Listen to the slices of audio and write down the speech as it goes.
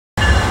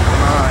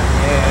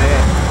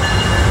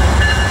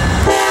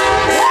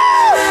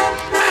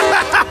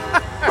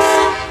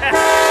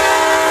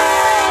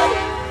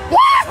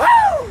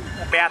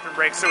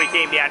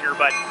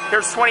but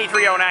here's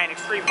 2309,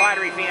 Extreme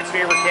Pottery fans'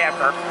 favorite cab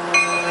car.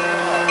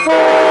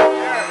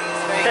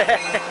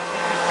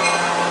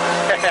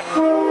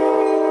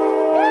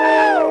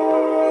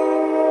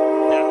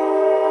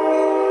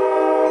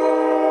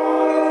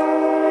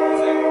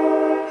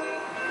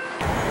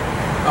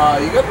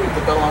 You gotta put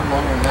the bell on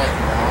longer than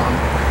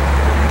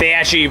that. They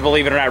actually,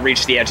 believe it or not,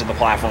 reach the edge of the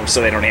platform,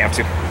 so they don't have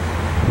to.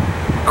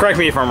 Correct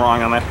me if I'm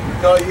wrong on that.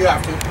 No, you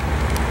have to.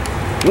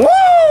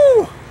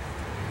 Woo!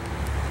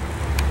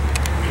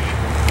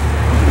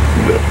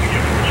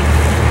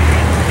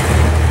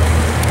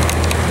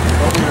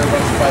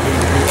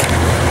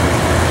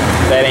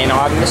 That ain't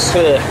obvious.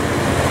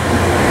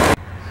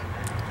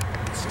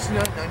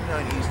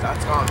 69.99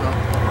 East.com, though.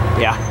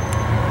 Yeah.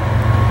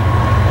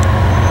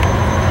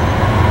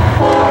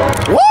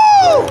 Woo!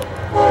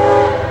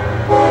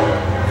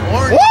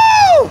 Orange. Woo!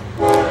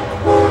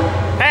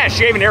 Ah,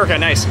 shaving haircut,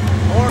 nice.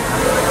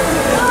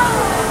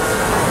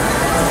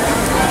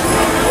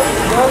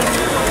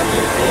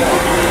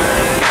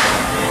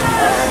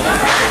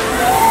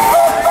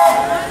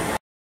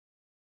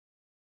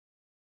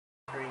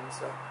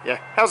 Yeah,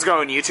 how's it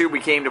going, YouTube? We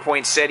came to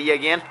Poinsettia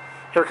again.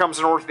 Here comes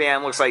the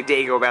northbound. Looks like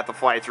Dago about to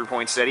fly through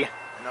Poinsettia.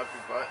 And up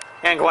your butt.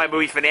 And Glad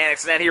Movie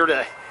Fanatics not here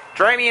to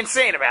drive me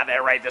insane about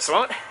that right this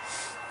moment.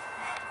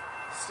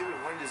 Stupid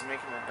wind is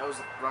making my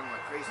nose run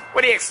like crazy.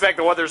 What do you expect?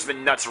 The weather's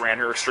been nuts around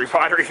here, Extreme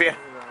Pottery fan.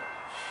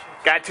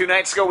 Got 2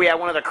 nights ago, we had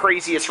one of the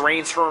craziest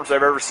rainstorms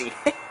I've ever seen.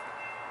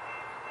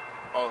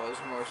 Oh, those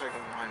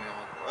motorcycles behind me.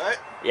 What?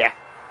 Yeah.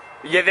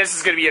 Yeah, this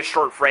is going to be a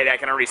short freight. I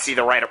can already see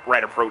the right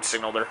approach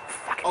signal there.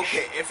 Fucking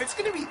okay, if it's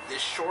going to be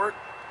this short,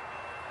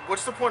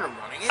 what's the point of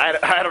running it?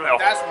 I don't know.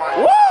 That's my...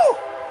 Woo!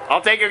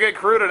 I'll take a good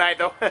crew tonight,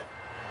 though.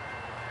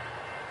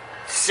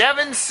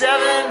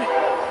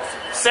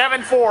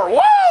 7-7-7-4.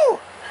 Woo!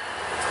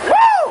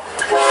 Woo!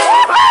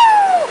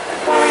 Woo-hoo!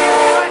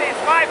 It's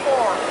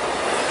 5-4.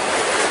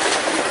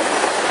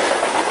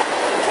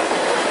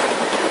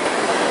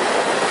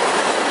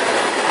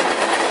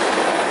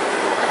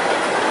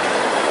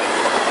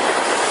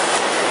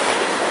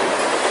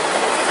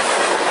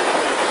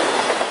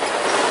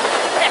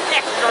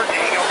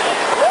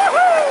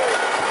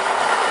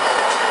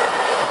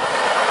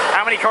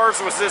 How many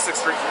cars was this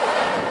Extreme?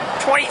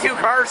 22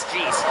 cars?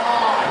 Jeez.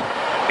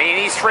 Man,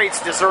 these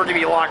straights deserve to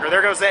be longer.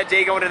 There goes that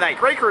day going tonight.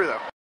 Great crew, though.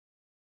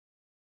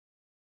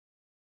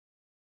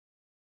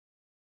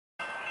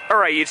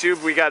 Alright,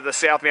 YouTube, we got the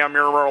southbound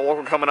Miramar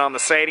local coming on the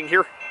siding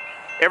here.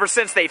 Ever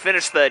since they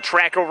finished the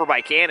track over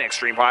by Cannon,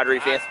 Extreme Pottery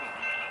fan.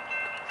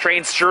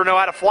 Trains sure know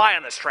how to fly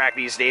on this track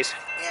these days.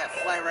 Yeah,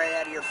 fly right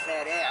out of your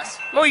fat ass.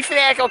 Louis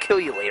Fanatic, I'll kill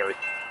you later.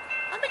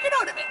 I'll make a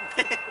note of it.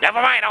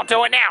 Never mind, I'll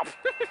do it now.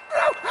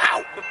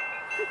 Ow!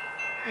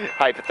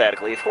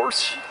 Hypothetically, of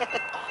course.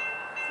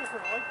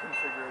 Different light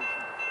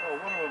configuration. Oh,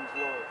 one of them's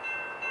low.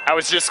 I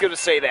was just going to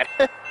say that.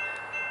 Ooh,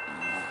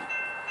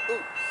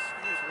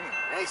 excuse me.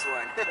 Nice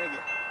one. Thank you.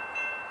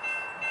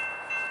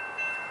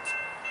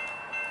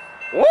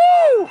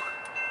 Woo!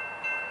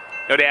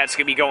 No doubt it's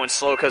going to be going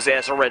slow because it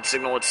has a red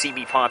signal at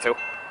CB Ponto.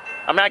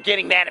 I'm not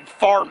getting that and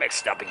far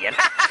mixed up again.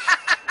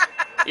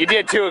 You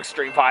did too,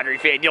 Extreme Pottery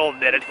fan. You'll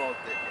admit it. Both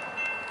did,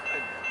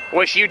 yeah.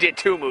 Wish you did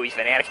too, Movie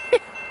Fanatic.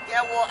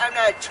 Yeah, well, I'm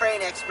not a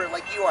train expert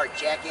like you are,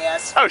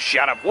 jackass. Oh,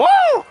 shut up. Woo!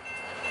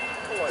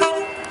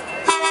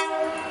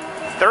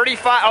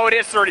 35. Oh, it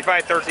is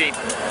 35-13.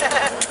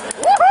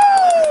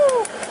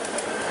 Woohoo!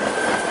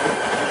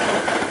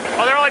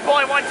 Oh, they're only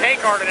pulling one tank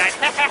car tonight.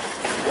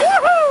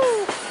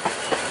 Woohoo!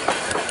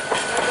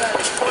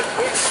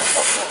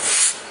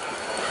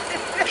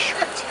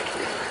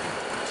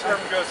 Saw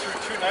them go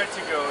through 2 nights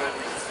ago, and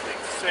it's the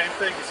same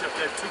thing, except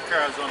they had 2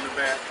 cars on the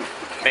back.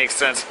 Makes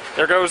sense.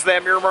 There goes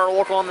that Miramar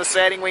local on the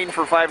siding, waiting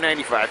for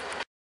 595.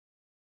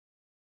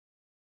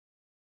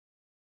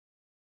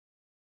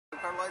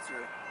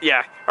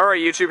 Yeah.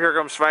 Alright, YouTube, here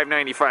comes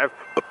 595.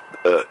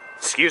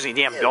 Excuse me,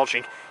 damn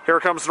belching. Here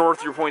comes north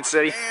through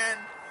Poinsettia.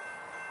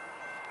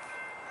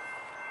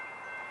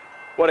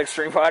 What,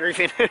 Extreme Pottery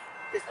fan?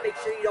 Just make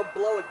sure you don't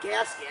blow a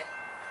gasket.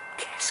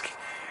 Gasket.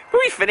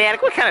 Movie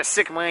Fanatic, what kind of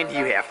sick mind do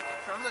you have?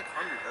 Sounds like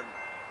 100, doesn't it?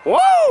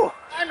 Whoa!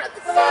 I'm not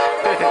the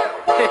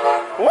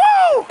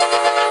Whoa!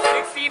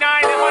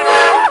 69 and 1.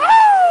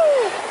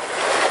 Woohoo!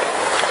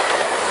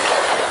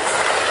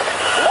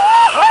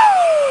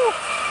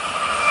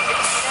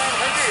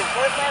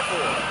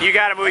 Woohoo! You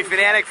got it, Movie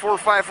Fanatic,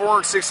 454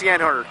 and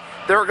 6900.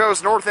 There it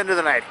goes, north end of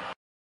the night.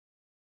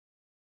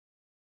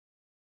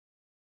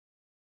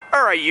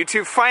 Alright,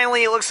 YouTube,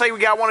 finally, it looks like we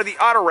got one of the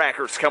auto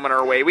rackers coming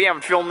our way. We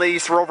haven't filmed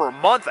these for over a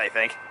month, I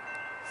think.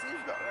 Seems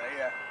about right,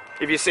 yeah.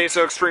 If you say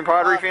so, Extreme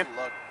Pottery fan.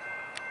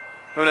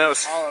 Who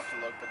knows? I'll have to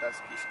look, but that's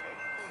a piece of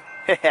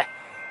cake.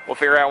 We'll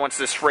figure out once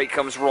this freight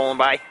comes rolling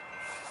by.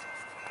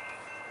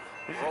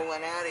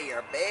 Rolling out of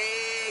your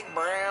big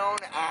brown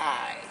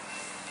eye.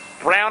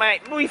 Brown eye?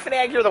 Movie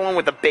Fanatic, you're the one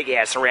with the big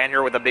ass around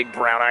here with the big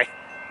brown eye.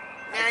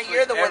 Now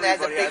you're the one that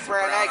has a Everybody big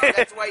brown eye, 'cause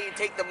that's why you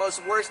take the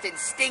most worst and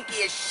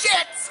stinkiest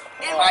shits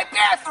in my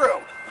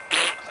bathroom.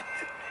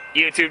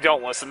 YouTube,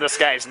 don't listen. This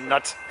guy's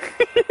nuts.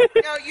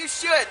 No, you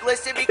should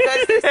listen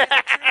because this is a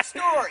true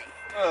story.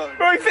 Oh,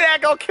 Or in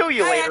fact, I'll kill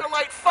you I later. had to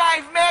light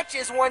 5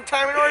 matches one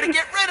time in order to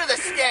get rid of the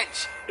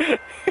stench.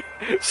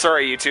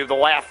 Sorry, YouTube. The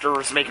laughter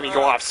is making me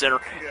go off center.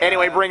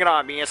 Anyway, bring it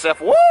on,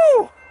 BNSF.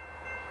 Woo!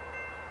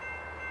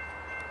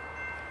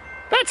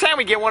 That time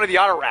we get one of the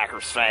auto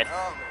rackers, fine.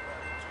 Oh my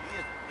God,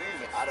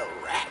 these auto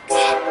racks.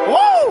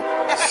 Woo!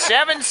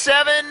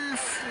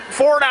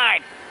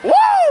 7749.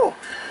 Woo!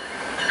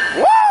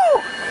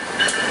 Woo!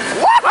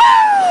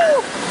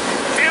 Woohoo!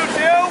 22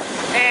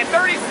 and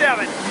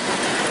 37.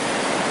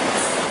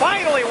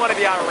 Finally, one of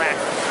the auto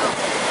rackers.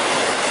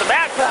 It's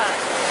about time.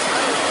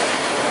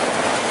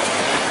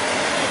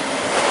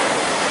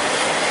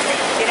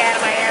 Get out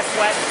of my ass,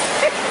 sweat.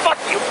 Fuck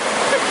you.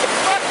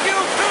 Fuck you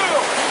too.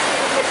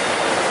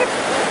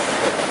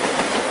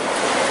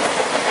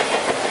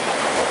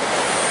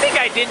 I think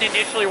I didn't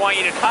initially want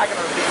you to talk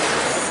about it.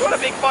 What a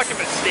big fucking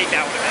mistake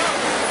that would have been.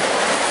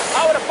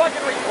 I would have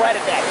fucking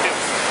regretted that too.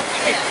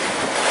 Yeah.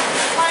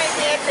 My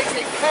antics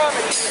and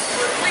comedy is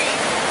relief.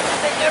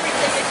 Make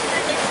everything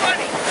extremely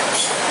funny.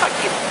 Fuck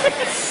you.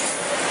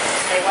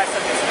 Hey, what's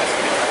up, this?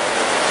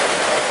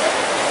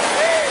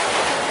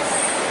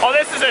 Oh,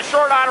 this is a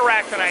short auto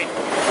rack tonight.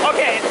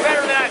 Okay, it's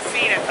better than I've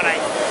seen it tonight.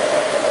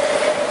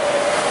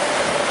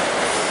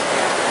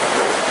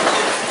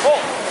 Oh,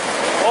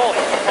 holy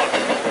fuck.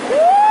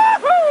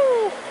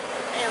 Woohoo!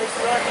 Hey, at least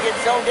you don't have to get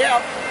zoned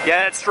out.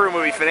 Yeah, that's true,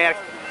 movie fanatic.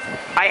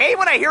 I hate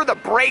when I hear the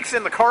brakes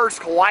and the cars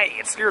colliding.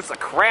 It scares the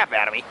crap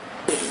out of me.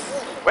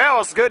 Well,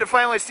 it's good to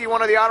finally see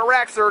one of the auto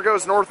racks. There it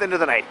goes north into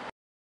the night.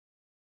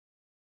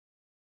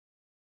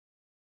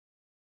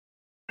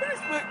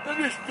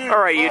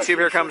 Alright, YouTube,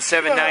 here comes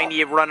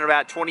 790. Running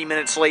about 20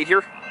 minutes late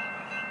here.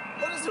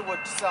 What is it with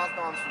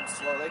southbounds from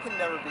slow? They can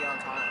never be on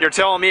time. You're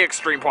telling me,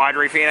 Extreme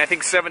Padre fan, I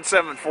think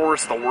 774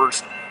 is the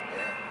worst.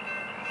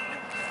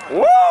 Yeah.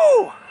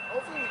 Woo!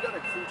 Hopefully we got a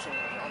crew change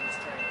on this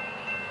train.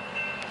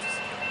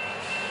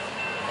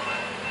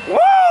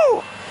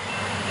 Woo!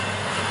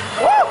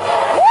 Woo!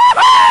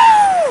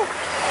 Woohoo!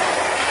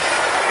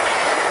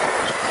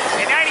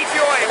 And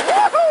 92A,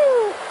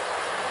 woohoo!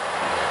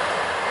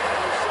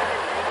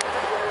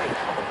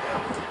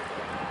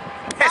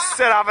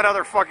 Set off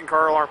another fucking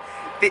car alarm.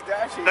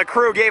 The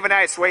crew gave a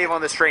nice wave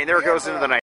on this train. There it goes into the night.